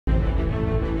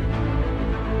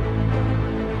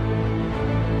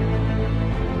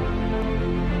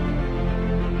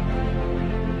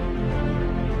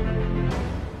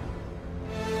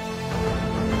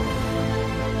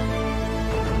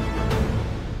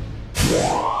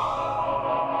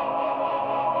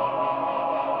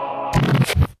Oh,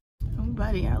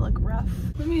 buddy, I look rough.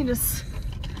 Let me just,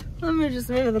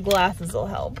 maybe the glasses will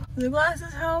help. The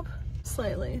glasses help?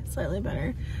 Slightly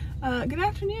better. Good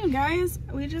afternoon, guys.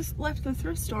 We just left the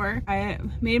thrift store. I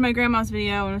made my grandma's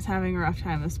video and was having a rough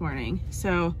time this morning.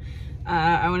 So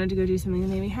I wanted to go do something that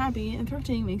made me happy, and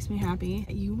thrifting makes me happy.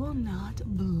 You will not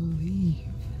believe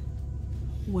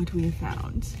what we have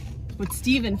found. What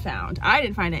Steven found. I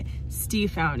didn't find it.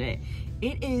 Steve found it.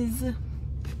 It is,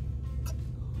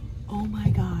 oh my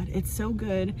God, it's so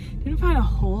good. Didn't find a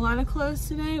whole lot of clothes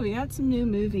today. We got some new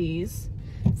movies,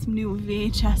 some new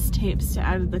VHS tapes to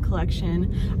add to the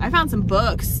collection. I found some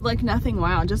books, like nothing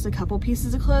wild, just a couple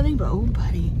pieces of clothing, but oh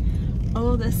buddy.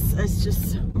 Oh, this is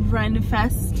just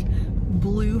Renfest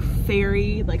Blue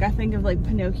Fairy. Like I think of like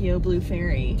Pinocchio Blue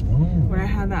Fairy, where I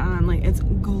had that on. Like it's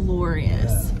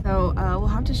glorious. Yeah. So we'll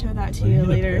have to show that to you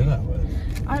later.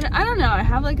 I don't know. I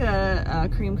have like a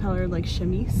cream colored like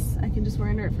chemise. I can just wear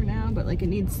under it for now, but like it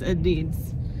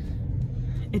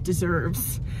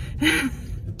deserves.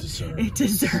 It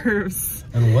deserves.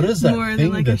 And what is that more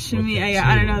than like a chemise?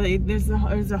 I don't know.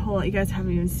 There's a whole. You guys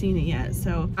haven't even seen it yet.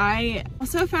 So I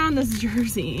also found this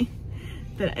jersey.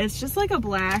 That it's just like a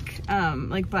black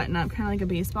like button up, kind of like a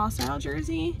baseball style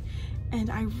jersey, and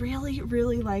I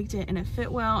really liked it, and it fit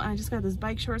well. And I just got this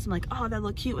bike shorts. I'm like, oh, that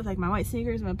look cute with like my white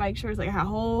sneakers and my bike shorts. Like I had a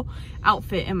whole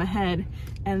outfit in my head.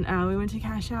 And we went to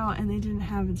cash out and they didn't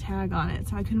have a tag on it,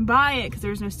 so I couldn't buy it because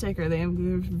there was no sticker. They're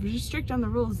strict on the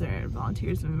rules there at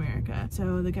Volunteers of America.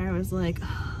 So the guy was like,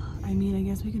 oh, I mean, I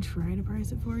guess we could try to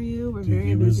price it for you. We're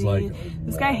very busy. Like,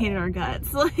 this guy hated our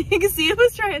guts. Like, Steve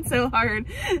was trying so hard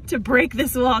to break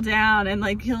this wall down and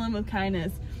like kill him with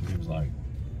kindness. He was like,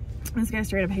 this guy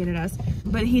straight up hated us.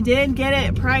 But he did get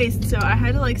it priced, so I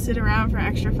had to like sit around for an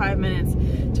extra 5 minutes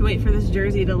to wait for this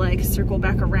jersey to like circle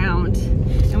back around.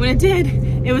 And when it did,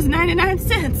 it was 99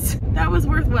 cents. That was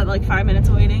worth what, like 5 minutes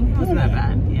of waiting? It wasn't that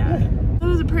bad, yeah. It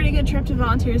was a pretty good trip to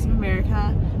Volunteers of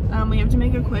America. We have to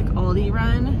make a quick Aldi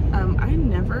run. I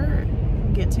never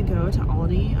get to go to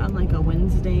Aldi on like a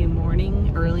Wednesday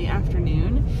morning, early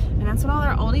afternoon, and that's when all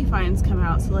our Aldi finds come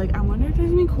out. So like I wonder if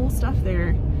there's any cool stuff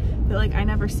there that like I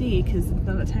never see because it's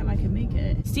not the time I can make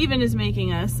it. Steven is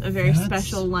making us a very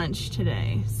special lunch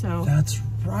today. So that's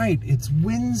right, it's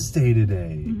Wednesday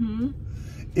today.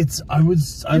 I'm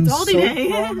so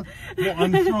Aldi day.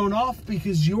 I'm thrown off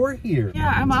because you're here.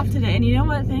 Yeah, I'm off today, and you know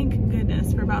what? Thank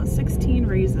goodness for about 16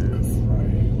 reasons.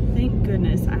 Right. Thank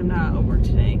goodness I'm not at work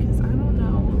today because I don't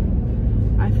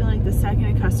know. I feel like the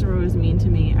second a customer was mean to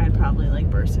me, I'd probably like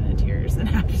burst into tears and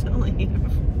have to leave.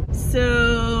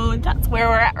 So that's where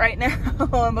we're at right now,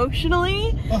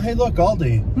 emotionally. Oh, hey, look,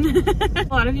 Aldi.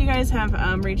 A lot of you guys have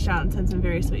reached out and said some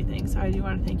very sweet things, so I do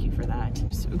want to thank you for that.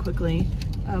 Just quickly,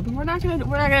 but we're not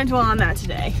gonna dwell on that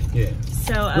today. Yeah.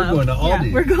 So we're going to Aldi.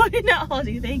 Yeah, we're going to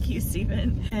Aldi. Thank you,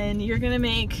 Steven. And you're gonna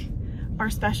make our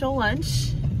special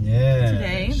lunch. Yeah.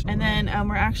 Today, and then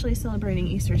we're actually celebrating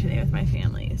Easter today with my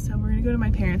family. So we're gonna go to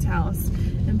my parents' house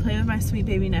and play with my sweet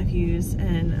baby nephews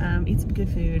and eat some good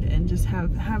food and just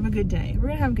have a good day. We're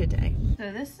gonna have a good day.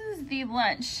 So this is the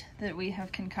lunch that we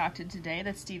have concocted today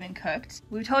that Steven cooked.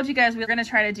 We told you guys we were gonna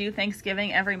try to do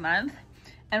Thanksgiving every month,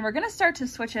 and we're gonna start to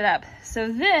switch it up. So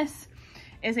this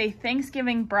is a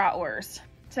Thanksgiving bratwurst.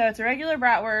 So it's a regular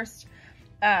bratwurst.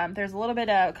 There's a little bit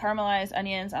of caramelized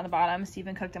onions on the bottom.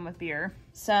 Steven cooked them with beer.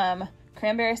 Some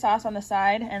cranberry sauce on the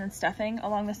side and stuffing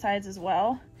along the sides as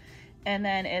well. And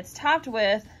then it's topped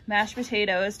with mashed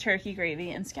potatoes, turkey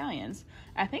gravy, and scallions.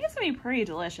 I think it's gonna be pretty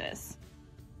delicious.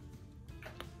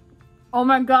 Oh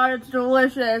my God, it's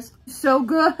delicious. So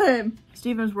good.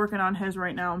 Steven's working on his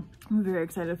right now. I'm very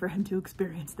excited for him to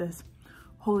experience this.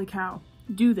 Holy cow,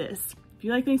 do this. If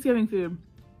you like Thanksgiving food,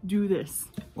 do this.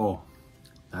 Oh,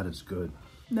 that is good.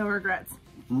 No regrets.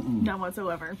 None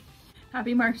whatsoever.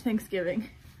 Happy March Thanksgiving.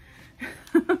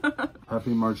 Happy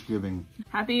March giving.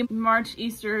 Happy March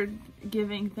Easter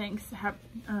giving. Thanks.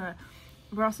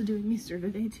 We're also doing Easter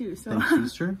today too. So thanks,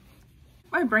 Easter.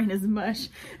 My brain is mush.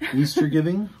 Easter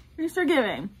giving. Easter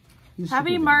giving.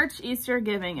 Happy March Easter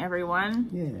giving, everyone.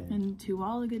 Yeah. And to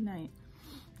all a good night.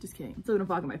 Just kidding. I'm still gonna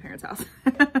vlog at my parents' house.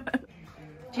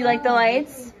 Do you like the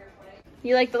lights?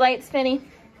 You like the lights, Finny?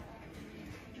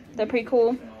 They're pretty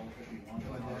cool.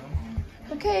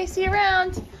 Okay, see you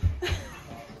around.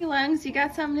 Lungs, you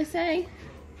got something to say?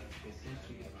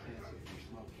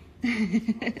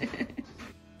 It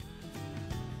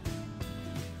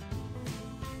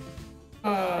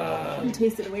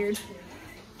tasted weird.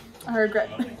 I regret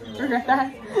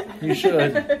that. You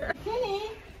should. Penny,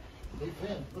 Hey,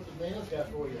 Finn, look what Dana's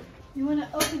got for you. you want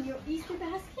to open your Easter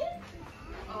basket?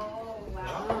 Oh.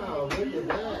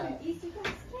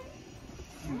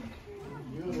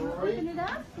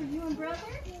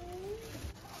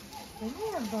 In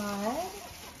there, bud.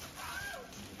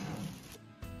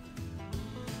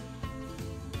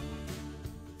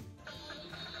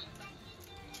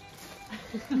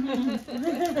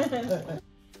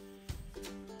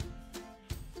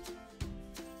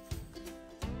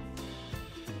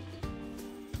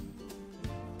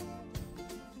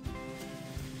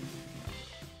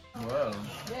 Whoa.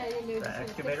 Yeah, you knew The this was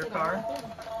excavator fixed car? it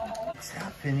all. What's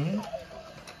happening?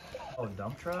 Oh,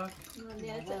 dump truck?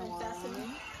 Yeah, it's an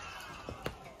investment.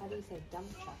 How do you say dump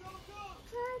truck?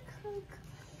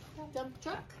 Dump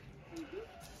truck?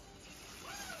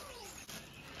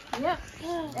 Yeah.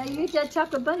 You eat that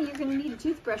chocolate bunny, you're gonna need a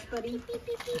toothbrush, buddy.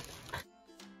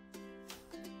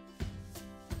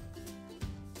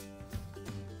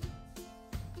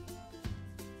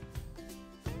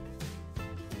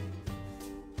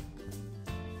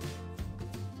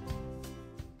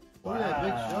 Wow. Yeah,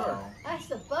 big shark. That's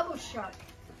the bubble shark.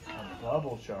 A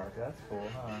bubble shark. That's cool,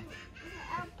 huh?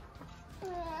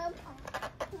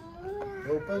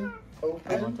 Open.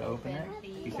 Open. I want to open it.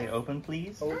 You say open,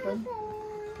 please. Open.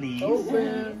 Please.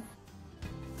 Open.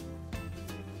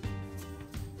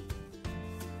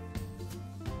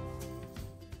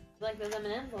 Like those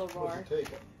M&M's little roar.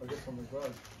 Take it. I guess on the garage.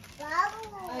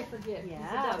 I forget.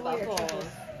 Yeah, bubbles.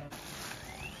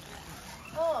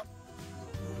 Oh.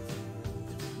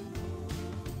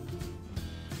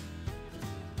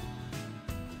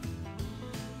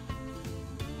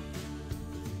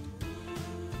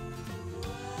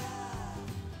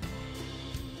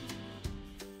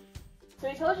 So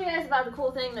we told you guys about the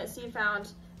cool thing that Steve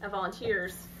found at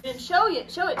Volunteers. We didn't show it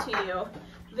to you.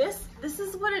 This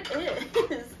is what it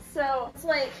is. So it's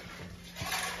like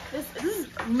this is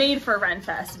made for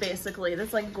Renfest basically.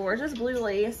 This like gorgeous blue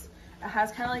lace. It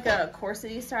has kind of like a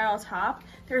corset-y style top.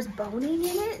 There's boning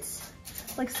in it.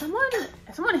 Like someone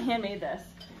handmade this,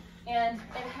 and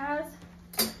it has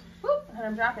whoop, and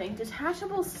I'm dropping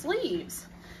detachable sleeves.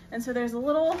 And so there's a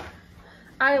little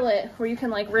eyelet where you can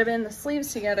like ribbon the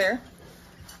sleeves together.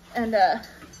 And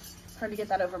it's hard to get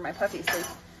that over my puffy sleeve.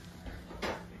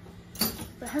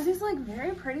 But it has these like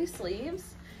very pretty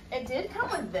sleeves. It did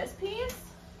come with this piece,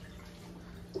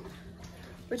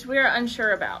 which we are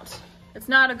unsure about. It's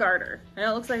not a garter. I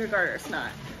know it looks like a garter, it's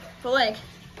not. But like,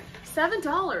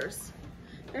 $7.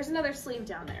 There's another sleeve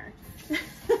down there.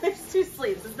 There's 2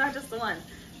 sleeves, it's not just the one.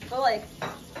 But like,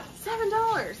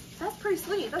 $7. That's pretty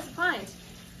sweet, that's a find.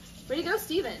 Way to go,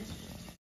 Steven.